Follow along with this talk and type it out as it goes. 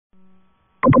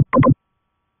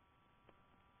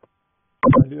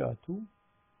Salut à tous,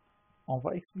 on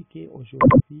va expliquer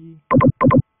aujourd'hui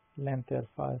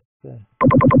l'interface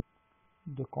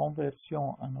de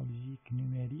conversion analogique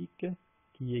numérique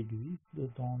qui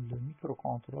existe dans le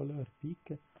microcontrôleur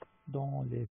PIC dans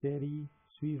les séries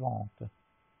suivantes.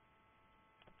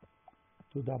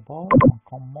 Tout d'abord, on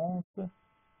commence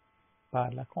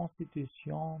par la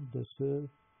constitution de ce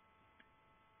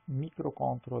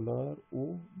microcontrôleur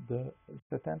ou de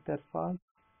cette interface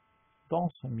dans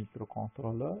ce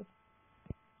microcontrôleur,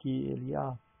 qu'il y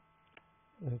a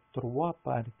trois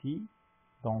parties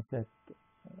dans cette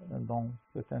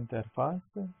interface: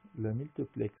 le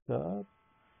multiplexeur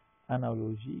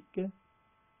analogique,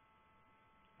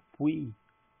 puis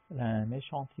un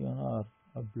échantillonneur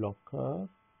bloqueur,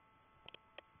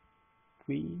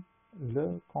 puis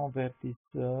le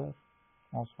convertisseur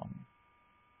en soi-même.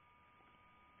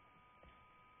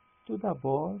 Tout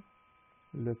d'abord,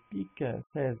 le PIC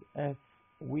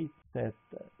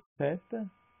 16F877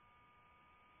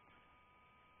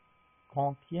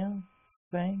 contient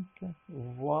 5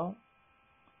 voies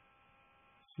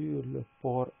sur le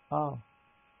port A.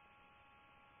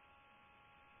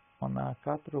 On a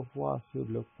 4 voies sur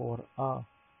le port A.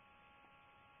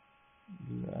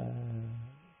 Le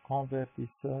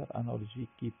convertisseur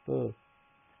analogique qui peut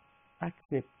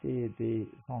accepter des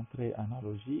entrées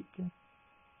analogiques.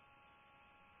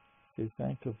 Ces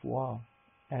 5 voies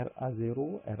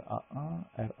RA0, RA1,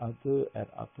 RA2,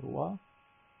 RA3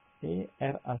 et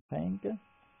RA5,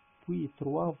 puis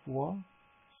 3 voies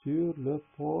sur le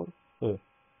port E.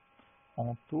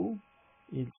 En tout,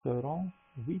 ils seront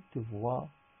 8 voies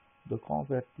de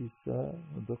convertisseurs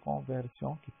de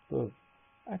conversion qui peuvent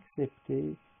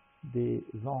accepter des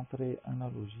entrées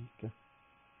analogiques.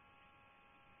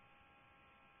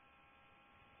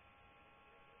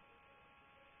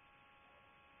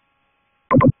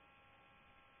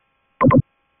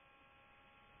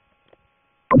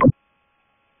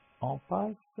 On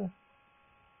passe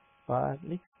par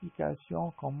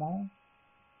l'explication comment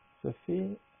se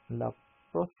fait la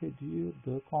procédure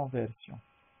de conversion.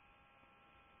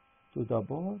 Tout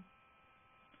d'abord,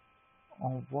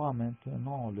 on voit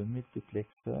maintenant le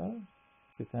multiplexeur.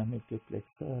 C'est un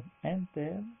multiplexeur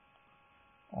interne.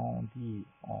 On dit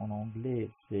en anglais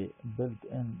c'est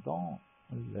built-in dans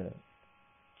le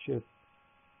chip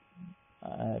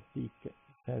PIC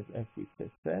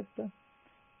 16F877.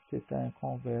 C'est un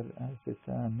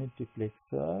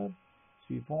multiplexeur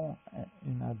suivant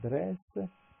une adresse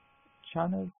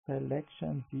Channel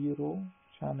Selection 0,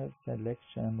 Channel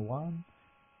Selection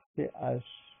 1,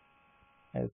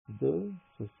 CHS2.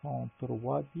 Ce sont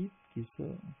 3 bits qui se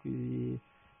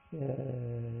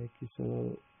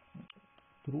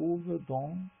trouvent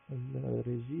dans le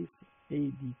registre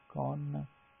ADCON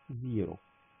 0.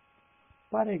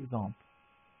 Par exemple,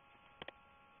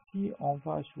 si on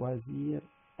va choisir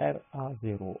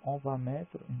RA0, on va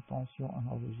mettre une tension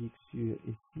analogique sur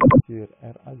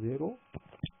RA0.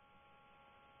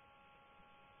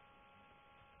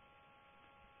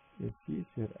 Ici,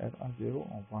 sur RA0,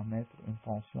 on va mettre une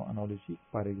tension analogique,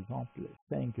 par exemple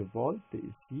 5 volts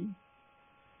ici.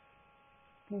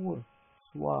 Pour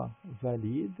soit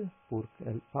valide, pour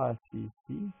qu'elle passe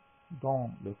ici,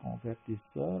 dans le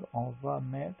convertisseur, on va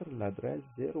mettre l'adresse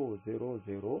 000.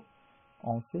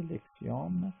 On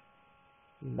sélectionne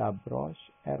la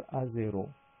broche RA0.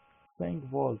 5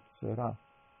 volts sera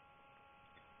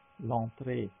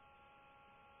l'entrée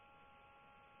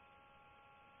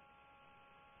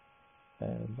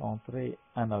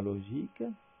analogique.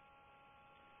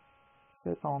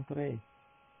 Cette entrée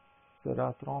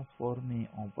sera transformée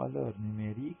en valeur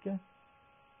numérique.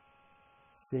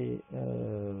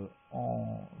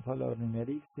 En valeur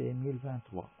numérique, c'est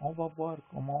 1023. On va voir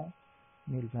comment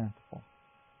 1023.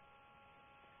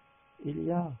 Il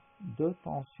y a deux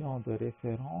tensions de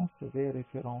référence, V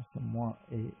référence moins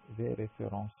et V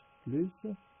référence plus.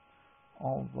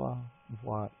 On va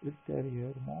voir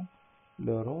ultérieurement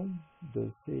le rôle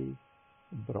de ces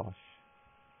broches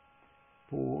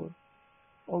pour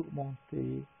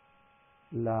augmenter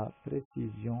la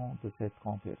précision de cette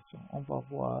conversion. On va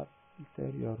voir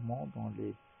ultérieurement dans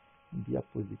les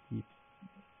diapositives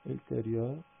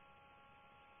ultérieures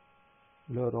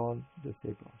le rôle de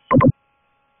ces broches.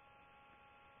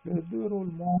 Le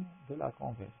déroulement de la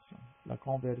conversion. La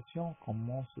conversion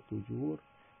commence toujours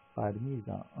par mise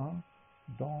à 1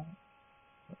 dans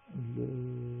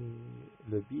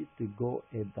le bit Go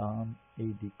et Down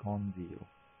ADCON 0.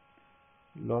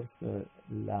 Lorsque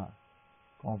la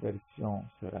conversion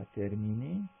sera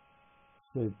terminée,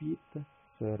 ce bit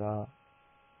sera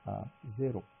à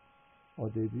 0. Au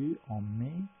début, on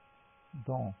met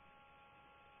dans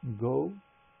go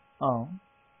 1,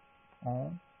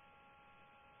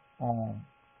 on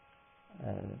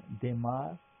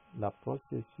démarre le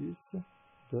processus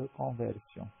de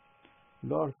conversion.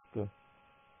 Lorsque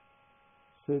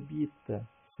ce bit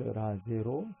sera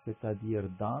 0, c'est-à-dire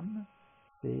done,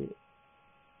 c'est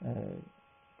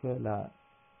que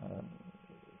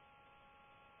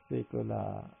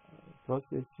la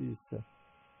processus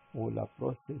ou la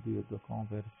procédure de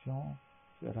conversion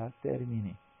sera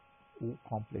terminée ou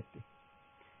complétée.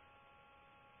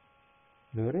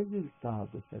 Le résultat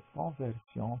de cette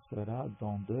conversion sera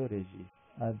dans deux registres,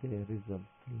 AD result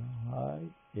high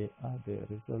et AD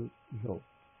result low.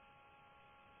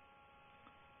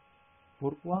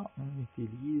 Pourquoi on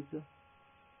utilise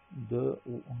deux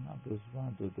ou on a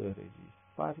besoin de deux registres?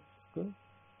 Parce que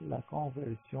la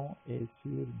conversion est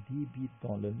sur 10 bits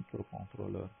dans le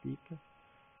microcontrôleur PIC.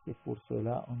 C'est pour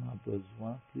cela qu'on a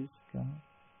besoin plus qu'un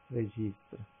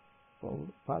registre.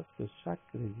 Parce que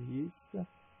chaque registre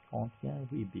contient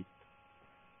 8 bits.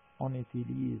 On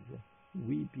utilise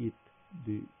 8 bits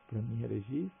du premier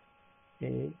registre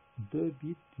et 2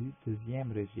 bits du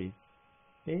deuxième registre.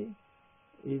 Et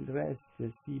il reste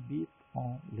 6 bits,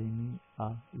 on les met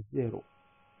à 0.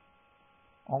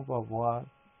 On va voir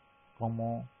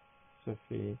comment se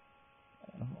fait,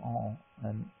 on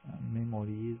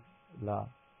mémorise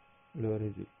le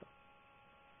résultat.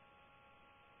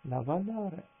 La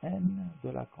valeur n de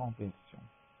la conversion.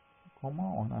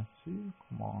 Comment on a su,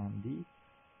 comment on dit,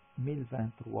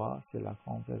 1023 c'est la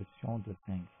conversion de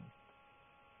 5 volts.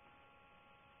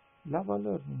 La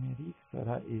valeur numérique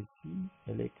sera ici,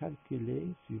 elle est calculée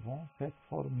suivant cette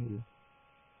formule.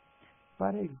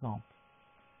 Par exemple,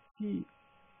 si,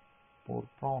 pour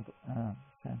prendre un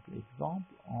simple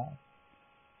exemple,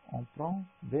 on prend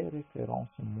V référence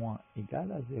moins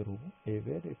égale à 0 et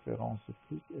V référence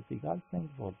plus est égal à 5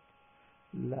 volts.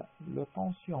 La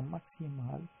tension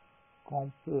maximale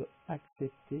qu'on peut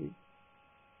accepter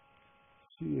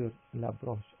sur la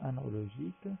broche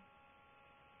analogique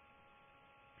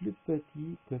plus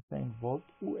petit que 5 volts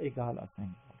ou égal à 5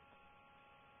 volts.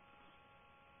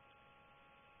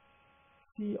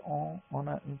 Si on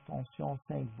a une tension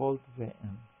 5 volts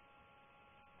Vn,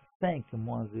 5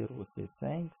 moins 0 c'est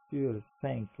 5, sur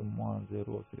 5 moins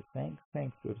 0 c'est 5,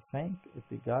 5 sur 5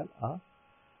 est égal à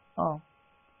 1.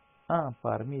 1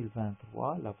 par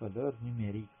 1023, la valeur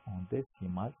numérique en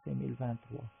décimale c'est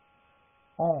 1023.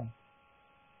 En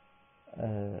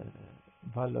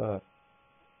valeur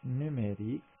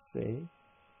numérique c'est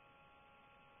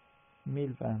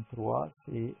 1023,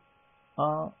 c'est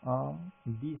 1, 1,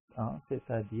 10, 1,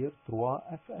 c'est-à-dire 3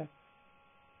 FF.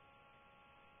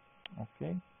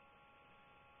 Ok?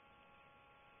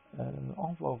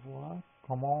 On va voir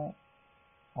comment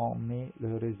on met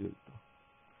le résultat.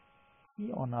 Si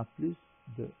on a plus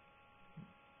de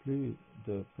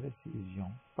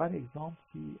précision, par exemple,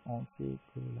 si on sait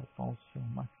que la tension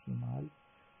maximale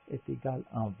est égale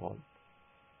à 1 volt,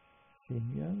 c'est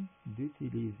mieux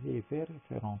d'utiliser V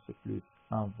référence plus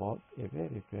 1 volt et V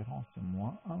référence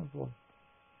moins 1 volt.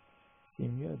 C'est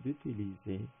mieux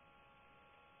d'utiliser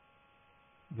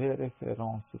V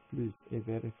référence plus et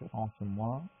V référence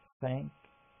moins 5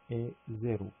 et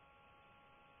 0.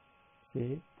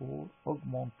 C'est pour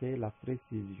augmenter la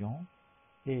précision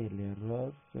et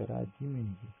l'erreur sera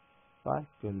diminuée parce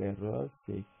que l'erreur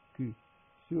c'est Q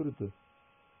sur 2.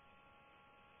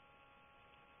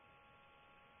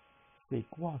 C'est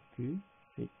quoi Q?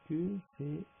 C'est Q,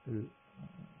 c'est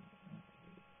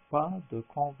pas de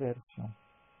conversion.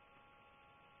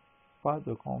 Pas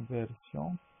de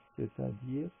conversion,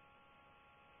 c'est-à-dire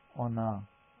on a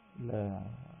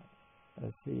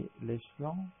c'est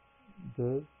l'échelon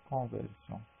de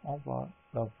conversion. On va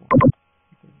la voir.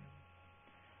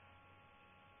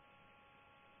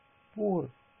 Pour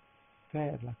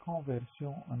faire la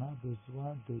conversion, on a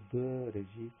besoin de deux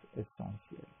registres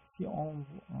essentiels. Si on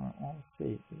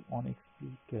sait, on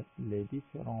explique les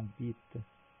différents bits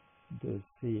de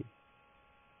ces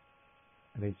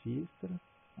registres,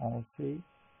 on sait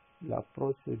la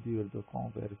procédure de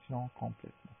conversion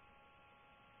complètement.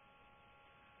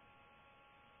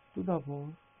 Tout d'abord,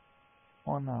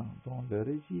 on a dans le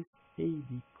registre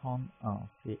AD-CON1,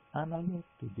 c'est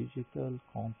Analogique-numerique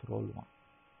control 1.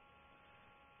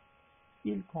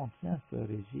 Il contient ce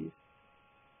registre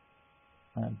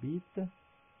un bit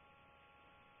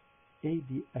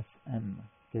ADFM.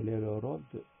 Quel est le rôle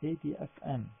de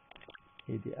ADFM?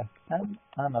 ADFM,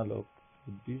 Analog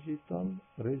Digital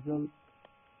Result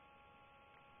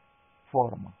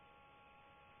Format.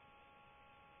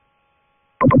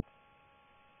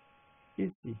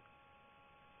 Ici,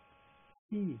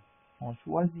 si on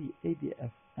choisit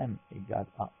ADFM égale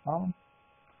à 1,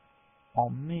 on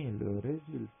met le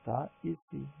résultat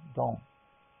ici. Dans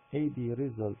AD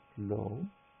Result Low,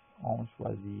 on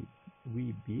choisit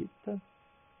 8 bits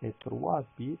et 3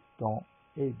 bits dans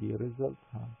AD Result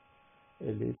High.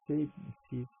 Et les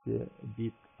 6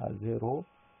 bits à 0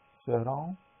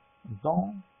 seront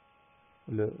dans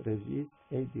le registre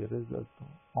AD Result.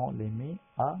 On les met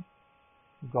à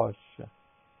gauche.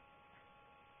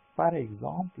 Par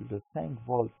exemple, le 5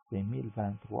 volts c'est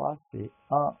 1023, c'est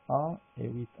 1,1 et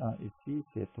 8,1 ici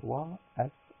c'est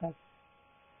 3FF.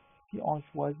 Si on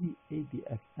choisit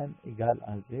ADFM égale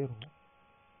à 0,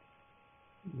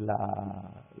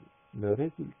 le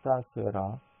résultat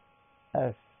sera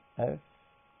FF,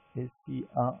 ici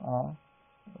 1,1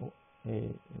 et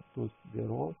tous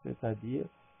 0, c'est-à-dire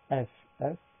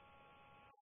FF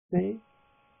c'est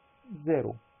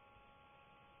 0.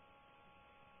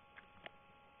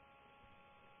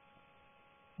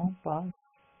 On passe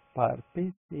par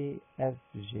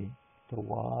PCFG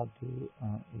 3, 2, 1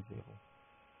 et 0.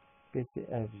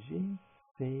 PCFG,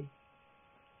 c'est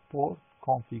Port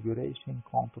Configuration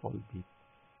Control Bit.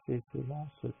 C'est selon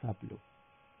ce tableau.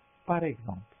 Par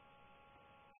exemple,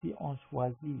 si on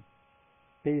choisit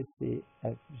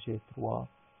PCFG3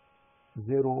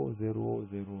 0, 0,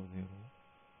 0, 0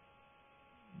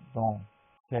 dans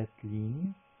cette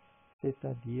ligne,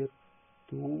 c'est-à-dire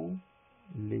tous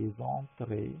les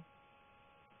entrées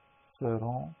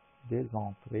seront des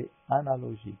entrées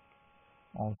analogiques.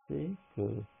 On sait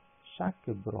que chaque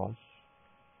broche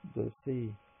de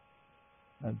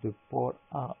port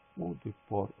A ou de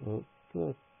port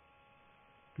E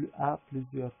a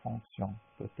plusieurs fonctions.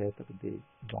 Peut-être des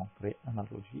entrées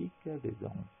analogiques, des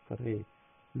entrées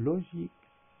logiques,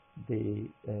 des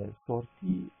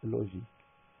sorties logiques.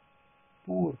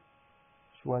 Pour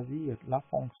choisir la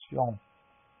fonction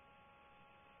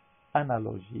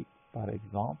analogique, par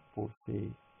exemple, pour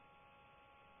ces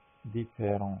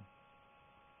différents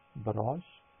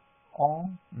broches, on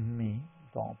met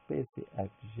dans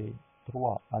PCFG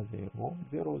 3 à 0,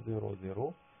 0, 0,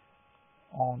 0,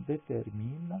 on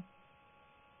détermine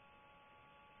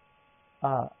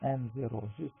AN0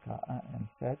 jusqu'à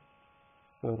AN7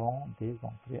 seront des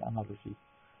entrées analogiques.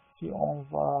 Si on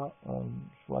va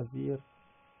choisir,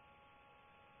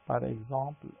 par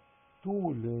exemple,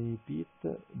 tous les bits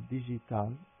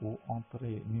digitales ou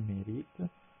entrées numériques,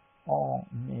 on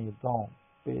met dans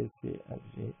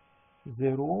PCFG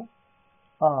 0,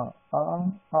 1,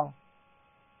 1, 1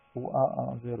 ou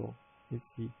 1, 1, 0.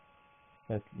 Ici,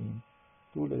 cette ligne.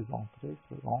 Tous les entrées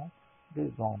seront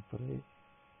des entrées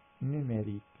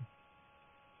numériques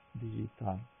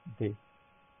digitales D.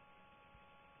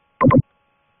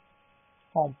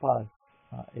 On passe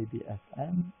à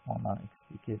ADFM. On a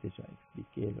déjà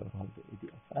expliqué le rôle de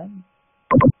ADFM.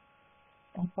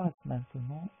 On passe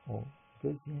maintenant au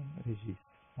deuxième registre.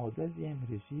 Au deuxième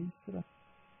registre,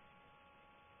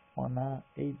 on a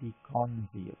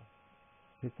ADCON0.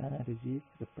 C'est un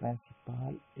registre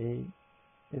principal et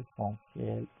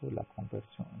essentiel pour la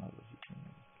conversion analogique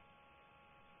numérique.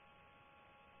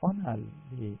 On a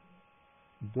les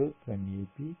deux premiers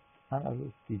bits,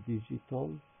 analog to digital,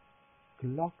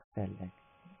 clock select.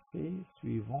 C'est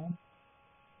suivant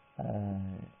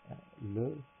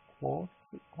le quartz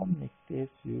connecté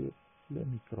sur le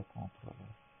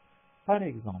microcontrôleur. Par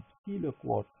exemple, si le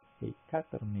quartz est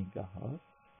 4 MHz,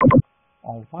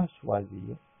 on va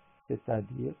choisir,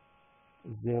 c'est-à-dire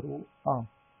 0, 1.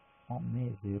 On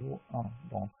met 0, 1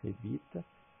 dans ces bits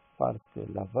parce que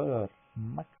la valeur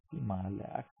maximale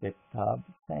acceptable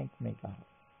 5 MHz.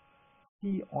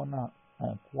 Si on a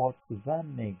un quartz 20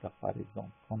 MHz par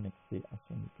exemple connecté à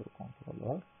ce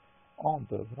microcontrôleur, on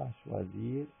devra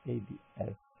choisir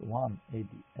ADS1,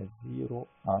 ADS0,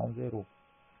 1, 0.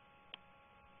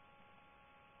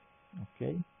 OK?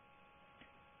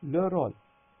 Le rôle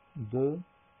de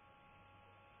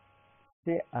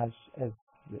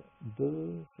CHS2,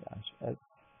 CHS,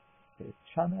 c'est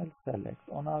Channel Select.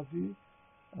 On a vu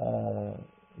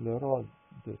le rôle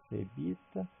de ces bits.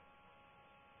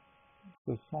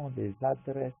 Ce sont des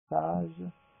adressages,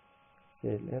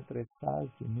 c'est l'adressage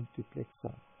du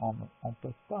multiplexeur. On ne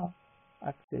peut pas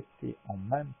accepter en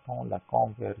même temps la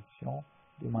conversion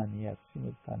de manière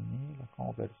simultanée. La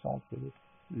conversion, c'est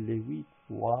les 8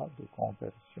 fois de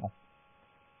conversion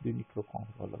du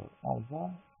microcontrôleur. On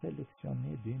va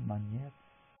sélectionner d'une manière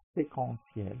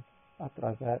séquentielle à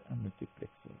travers un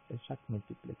multiplexeur. Et chaque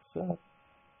multiplexeur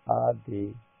a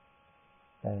des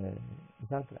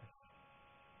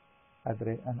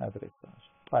un adressage.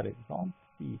 Par exemple,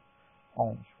 si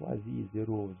on choisit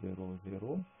 0, 0,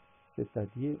 0,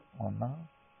 c'est-à-dire on a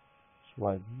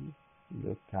choisi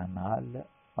le canal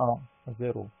 1,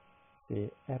 0.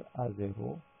 C'est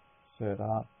RA0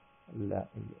 sera le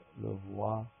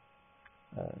voie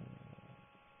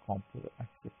qu'on peut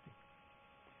accepter.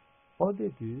 Au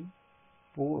début,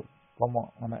 comme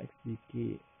on a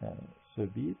expliqué ce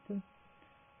bit,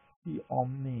 si on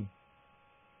met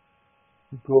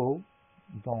go,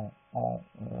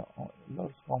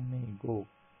 lorsqu'on met go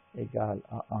égale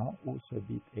à 1 ou ce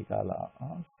bit égale à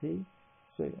 1,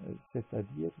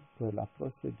 c'est-à-dire que la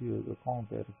procédure de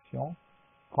conversion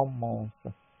commence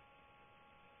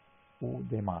ou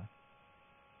démarre.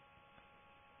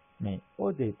 Mais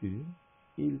au début,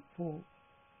 il faut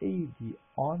AD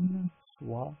on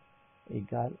soit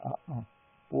égal à 1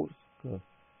 pour que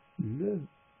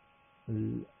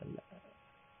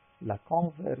la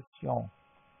conversion,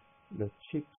 le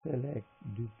chip select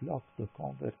du bloc de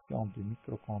conversion du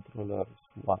microcontrôleur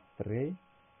soit prêt.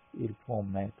 Il faut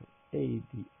mettre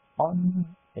AD on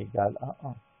égale à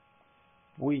 1.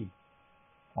 Puis,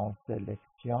 on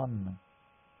sélectionne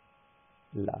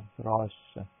la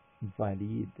broche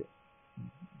valide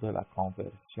de la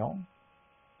conversion.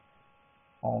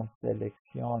 On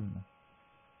sélectionne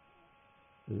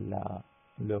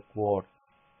le quartz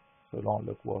selon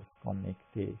le quartz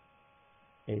connecté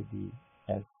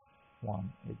ADS1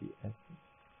 et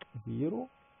ADS0.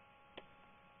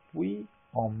 Puis,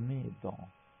 on met dans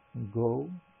Go,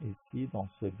 ici, dans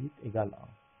ce bit égal à 1.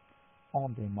 On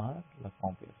démarre la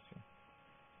conversion.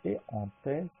 Et on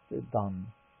teste ce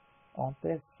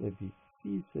bit.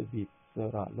 Si ce bit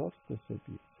lorsque ce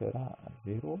bit sera à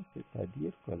 0,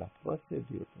 c'est-à-dire que la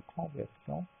procédure de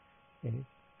conversion est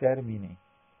terminée.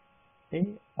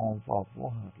 Et on va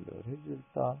voir le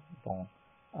résultat dans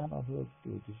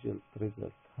Analogique-numerique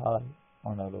result high,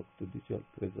 Analogique-numerique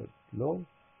result low,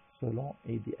 selon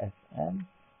ADSN,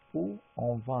 où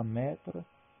on va mettre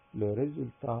le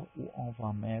résultat, où on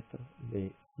va mettre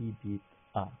les 6 bits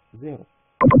à 0.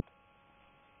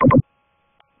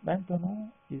 Maintenant,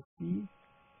 ici,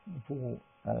 vous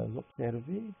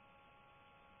observez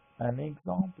un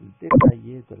exemple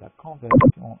détaillé de la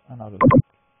conversion analogique.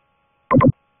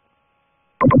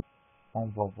 On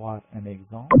va voir un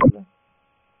exemple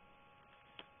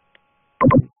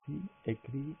ici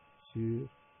écrit sur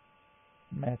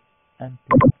mettre un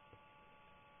pilote.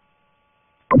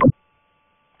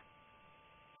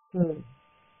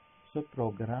 Ce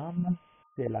programme,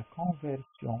 c'est la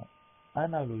conversion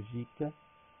analogique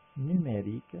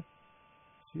numérique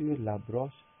sur la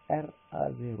broche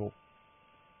RA0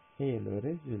 et le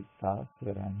résultat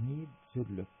sera mis sur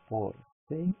le port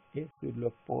C et sur le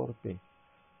port B.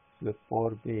 Le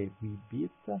port B 8 bits,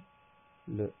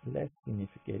 le less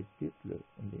significant bit, les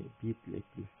bits les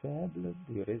plus faibles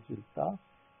du résultat,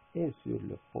 et sur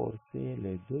le port C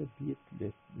les 2 bits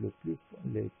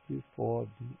les plus forts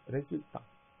du résultat.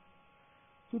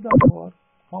 Tout d'abord,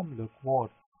 comme le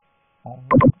quartz en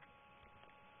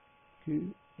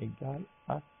Q égale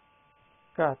à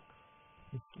 4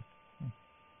 ici.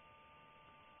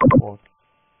 Quartz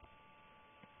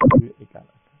Q égale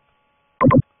à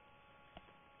 4.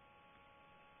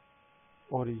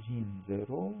 Origine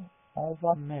 0, on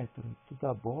va mettre tout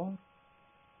d'abord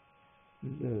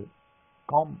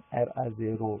comme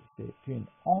RA0 c'est une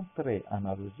entrée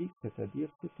analogique, c'est-à-dire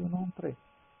c'est une entrée.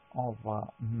 On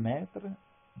va mettre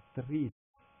tris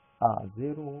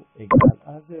A0 égale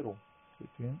à 0.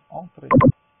 C'est une entrée.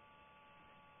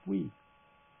 Puis,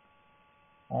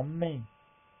 on met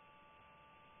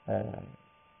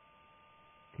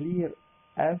clear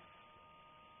F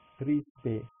tris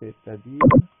B, c'est-à-dire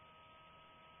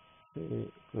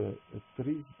que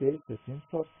tris B c'est une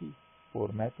sortie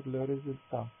pour mettre le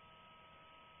résultat.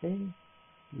 Et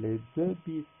les 2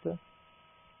 bits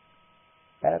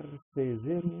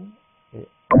RC0 et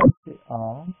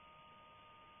RC1,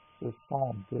 ce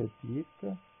sont 2 bits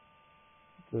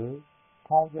de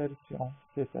conversion,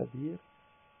 c'est-à-dire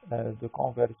de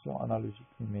conversion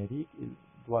analogique numérique. Il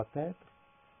doit être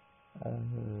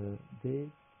des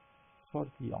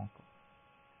sorties encore.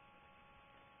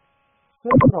 Ce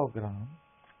programme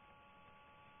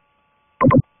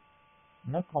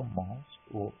ne commence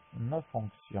ou ne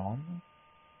fonctionne,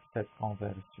 cette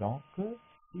conversion, que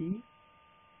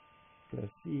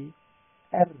si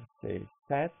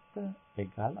RC7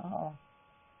 égale à 1.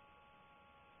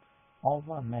 On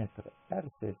va mettre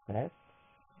RC7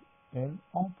 une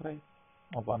entrée.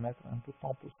 On va mettre un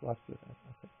bouton poussoir sur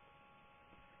RC7.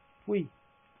 Puis,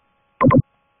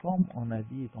 comme on a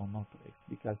dit dans notre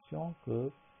explication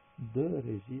que 2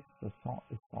 registres sont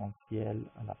essentiels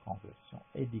à la conversion,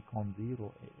 ADCON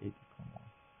 0 et ADCON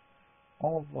 1.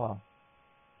 On va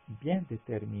bien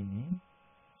déterminer,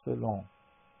 selon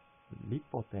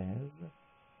l'hypothèse,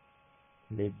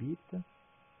 les bits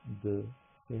de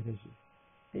ces registres.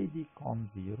 AD comme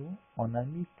 0, on a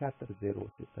mis 4 zéros,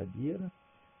 c'est-à-dire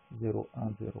 0,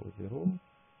 1, 0, 0,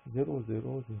 0,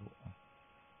 0, 0, 1.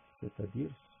 C'est-à-dire,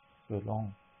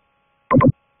 selon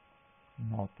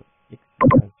notre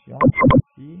explication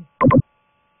ici,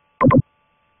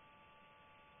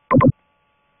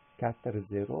 4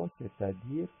 zéros,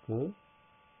 c'est-à-dire que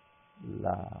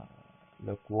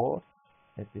le quartz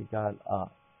est égal à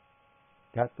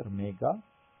 4 mégas.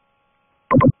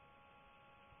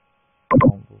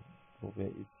 Comme vous trouvez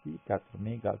ici, 4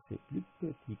 mégas c'est plus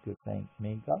petit que 5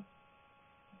 mégas.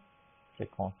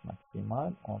 Fréquence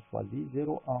maximale, on choisit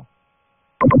 0,1,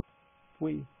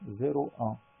 puis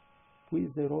 0,1, puis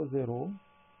 0,0,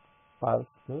 parce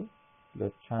que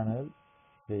le channel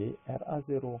c'est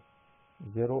RA0.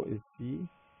 0 ici,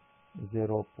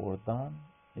 0 pour down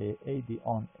et AD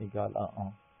on égale à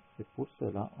 1. C'est pour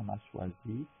cela on a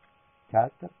choisi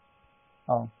 4,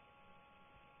 1.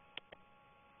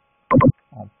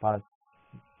 On passe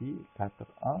ici, 4,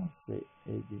 1, c'est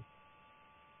AD.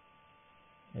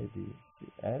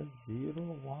 ADCS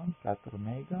 0, 1, 4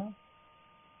 mégas.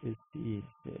 Ici,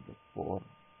 c'est le port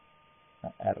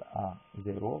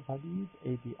RA0 valide.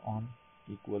 AD on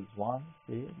equals 1,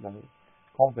 c'est le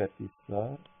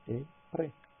convertisseur est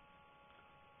prêt.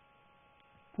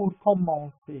 Pour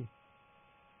commencer,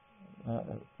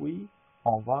 puis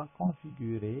on va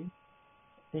configurer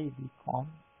ADCon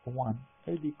 1.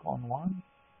 ADCon 1,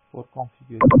 pour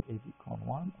configurer ADCon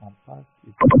 1, on passe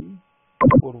ici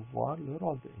pour voir le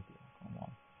rôle de ADCon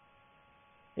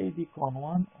 1. ADCon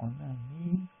 1, on a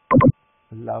mis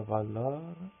la valeur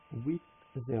 8,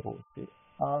 0. C'est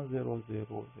 1, 0,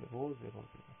 0, 0, 0, 0.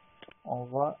 On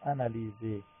va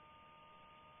analyser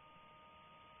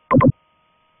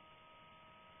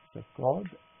ce code.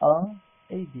 1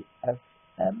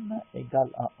 ADFM égale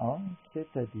à 1,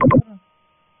 c'est-à-dire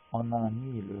on a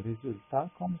mis le résultat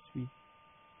comme suit.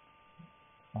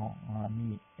 On a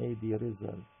mis AD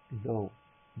result low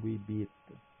 8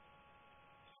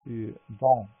 bits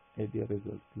dans AD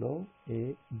result low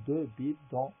et 2 bits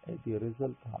dans AD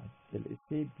result high. Et les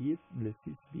 6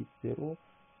 bits 0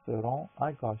 seront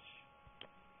à gauche.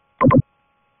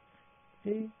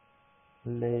 Et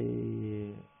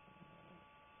les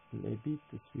bits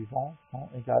suivants sont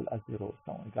égales à 0.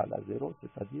 Sont égales à 0,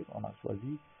 c'est-à-dire on a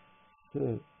choisi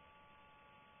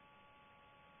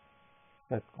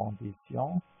cette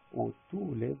condition où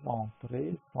tous les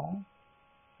entrées sont,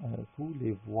 tous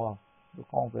les voies de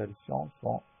conversion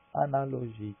sont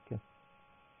analogiques.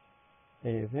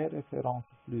 Et V référence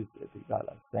plus est égal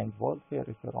à 5 volts, V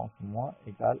référence moins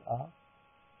égale à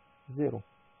 0.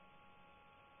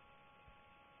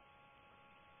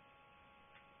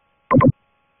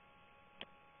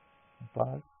 On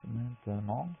passe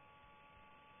maintenant.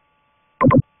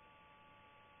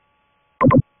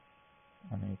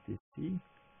 On est ici.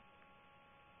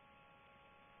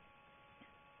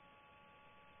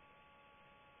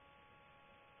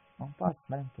 On passe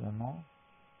maintenant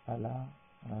à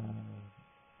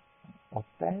au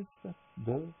test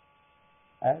de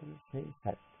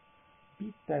RC7.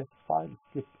 Bit test file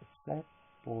skip 7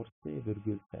 pour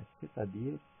C,7,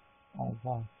 c'est-à-dire on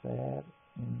va faire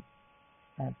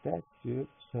un test sur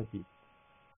ce bit.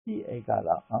 Si égal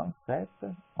à 1, 7,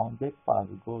 on dépasse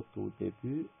GoTo au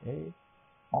début et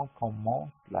on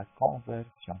commence la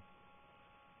conversion.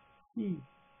 Si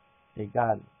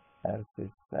égale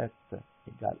RC7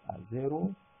 égale à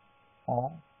 0,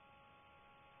 on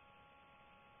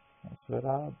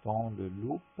sera dans le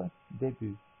loop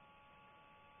début.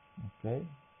 Ok.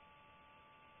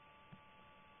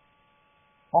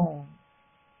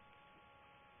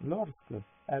 Lorsque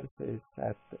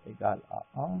RC7 égale à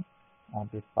 1, on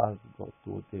dépasse GoTo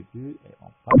au début et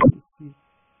on passe ici.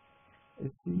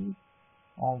 Ici,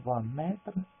 on va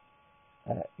mettre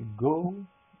Go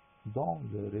dans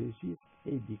le registre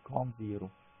ADCon 0.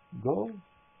 Go,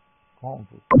 comme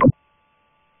vous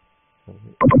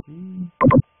trouvez ici,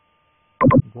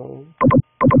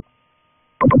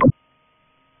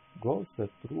 Go se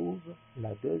trouve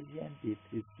la deuxième bit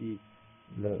ici,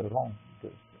 le rang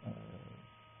de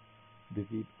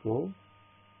bit Go,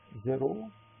 0,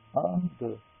 1,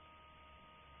 2.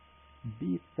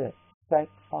 Bit set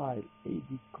file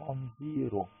ADCon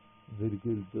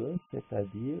 0,2,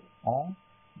 c'est-à-dire on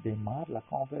démarre la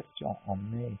conversion. On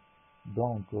met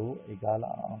dans Go égale à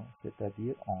 1,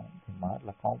 c'est-à-dire on démarre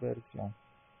la conversion.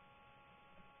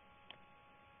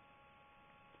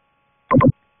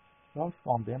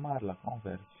 Lorsqu'on démarre la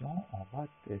conversion, on va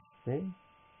tester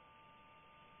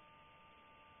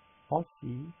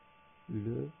aussi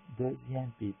le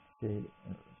deuxième bit.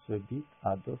 Ce bit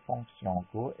a deux fonctions,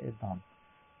 Go et Down.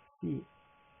 Si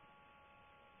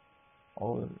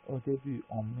au début,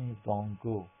 on met dans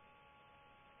Go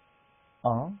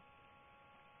 1,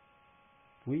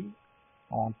 puis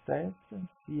on teste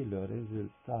si le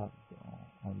résultat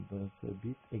de ce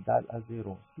bit égale à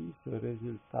 0. Si ce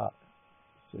résultat,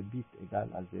 ce bit égale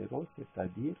à 0,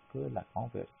 c'est-à-dire que la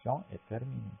conversion est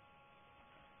terminée.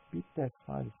 Bit test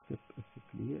file skip if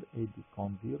clear est dit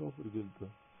comme 0,2,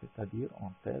 c'est-à-dire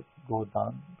on teste go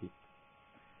down bit.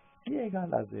 Si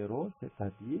égale à 0,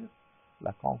 c'est-à-dire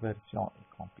la conversion est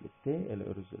complétée et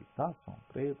les résultats sont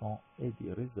prêts dans AD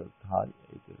result high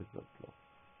et AD result low.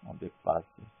 On dépasse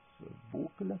ce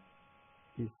boucle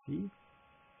ici.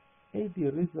 AD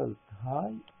result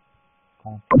high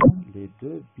contient les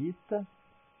deux bits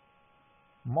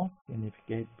most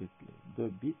significant bit, deux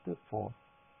bits forts.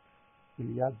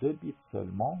 Il y a deux bits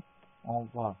seulement. On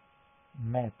va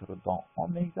mettre dans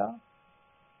oméga,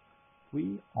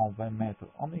 puis on va mettre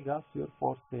oméga sur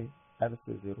forcé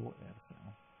RC0 et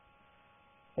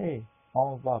RC1. Et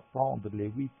on va prendre les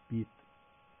 8 bits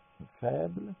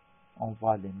faibles, on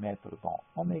va les mettre dans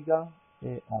oméga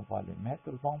et on va les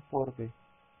mettre dans port B.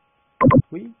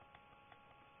 Puis,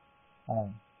 on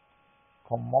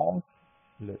commence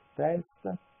le test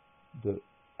de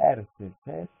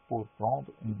RC7 pour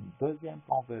prendre une deuxième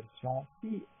conversion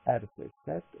si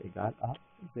RC7 égale à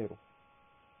 0.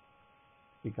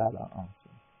 Égale à 1.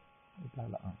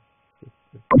 Égale à 1.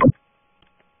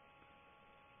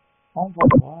 On va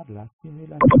voir la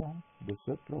simulation de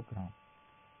ce programme.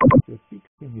 Ce PIC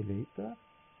Simulator,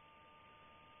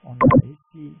 on a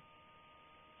ici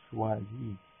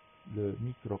choisi le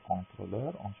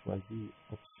microcontrôleur, on choisit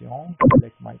option,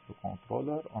 select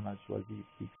microcontrôleur, on a choisi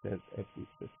PIC16 et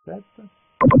PIC7,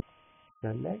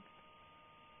 select,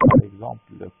 par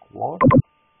exemple le quartz,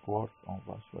 on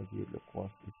va choisir le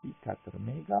quartz ici, 4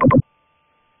 mégas,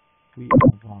 puis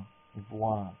on va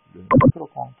voir le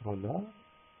microcontrôleur,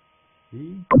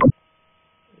 puis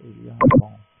il y a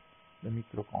donc le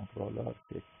microcontrôleur,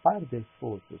 c'est par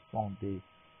défaut, ce sont des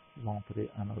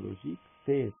entrées analogiques,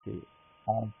 T c'est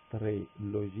entrée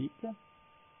logique.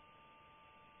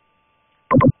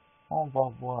 On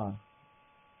va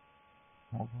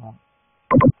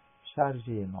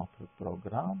charger notre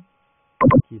programme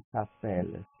qui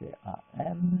s'appelle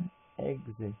CAN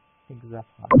hexadécimal.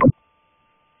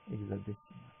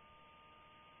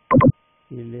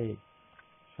 Il est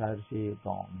chargé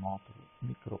dans notre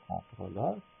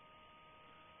microcontrôleur.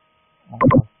 On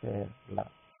va faire la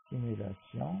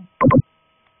simulation.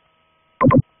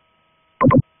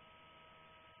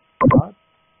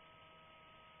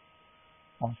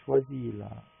 On choisit là.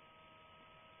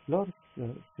 Lorsque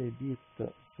ces bits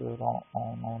seront,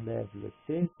 on enlève le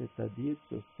T, c'est-à-dire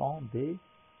ce sont des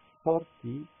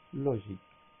sorties logiques.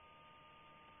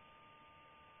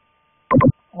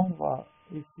 On va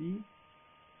ici,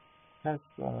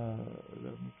 qu'est-ce que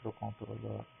le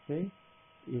microcontrôleur fait?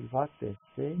 Il va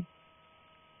tester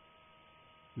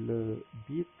le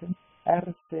bit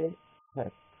RC7.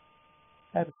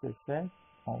 RC7,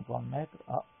 on va mettre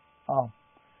à 1.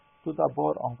 Tout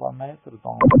d'abord, on va mettre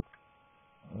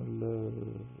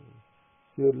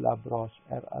sur la broche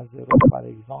RA0, par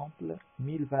exemple,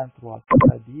 1023,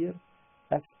 c'est-à-dire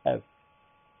FF.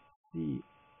 Si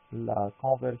la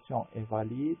conversion est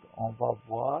valide, on va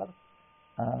voir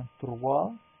un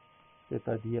 3,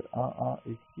 c'est-à-dire un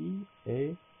 1 ici,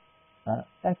 et un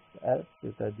FF,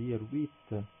 c'est-à-dire 8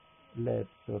 LED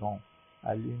seront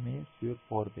allumés sur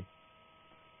port B.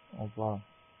 On va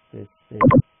tester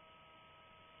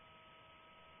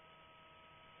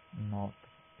notre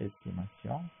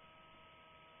estimation.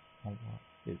 On va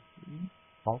ici.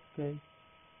 OK.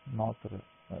 Notre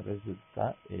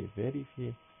résultat est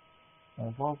vérifié.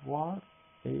 On va voir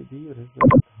AD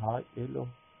result high et low.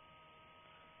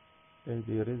 AD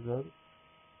result.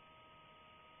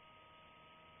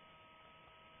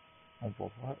 On va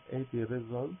voir AD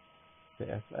result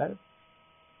CFS.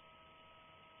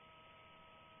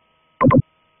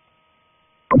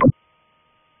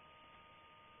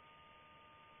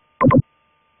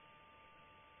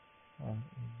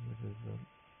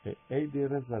 Et AD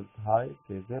result high,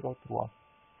 c'est 0,3.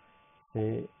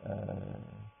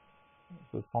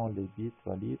 Ce sont les bits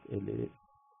valides et les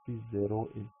 6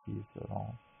 0 ici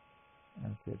seront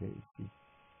insérés ici.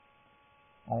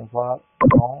 On va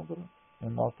prendre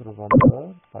une autre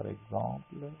valeur, par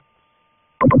exemple,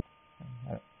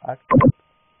 accept.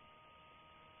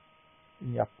 Il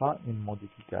n'y a pas une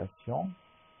modification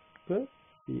que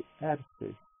si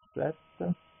RC7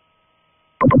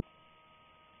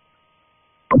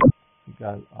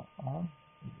 égale à 1,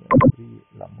 j'ai pris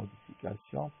la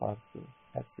modification parce que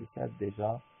RC7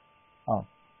 déjà 1.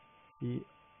 Si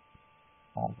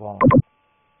on va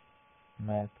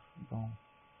mettre Donc,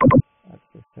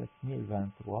 RC7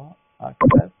 1023,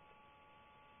 accepte.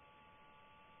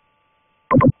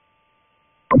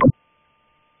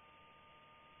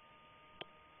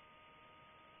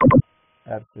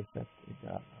 RC7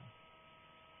 égale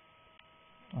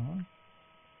 1.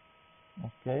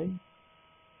 OK.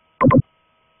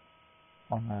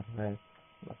 On arrête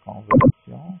la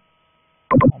conversion.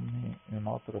 On met une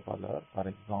autre valeur, par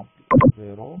exemple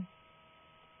 0.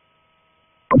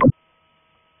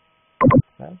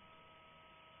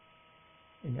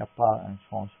 Il n'y a pas un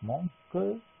changement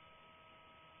que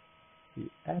si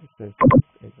RC7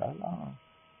 égale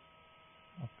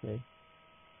 1. OK.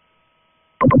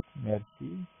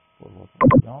 Merci pour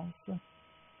votre audience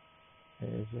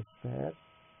et j'espère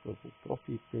que vous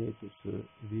profitez de ce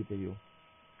vidéo.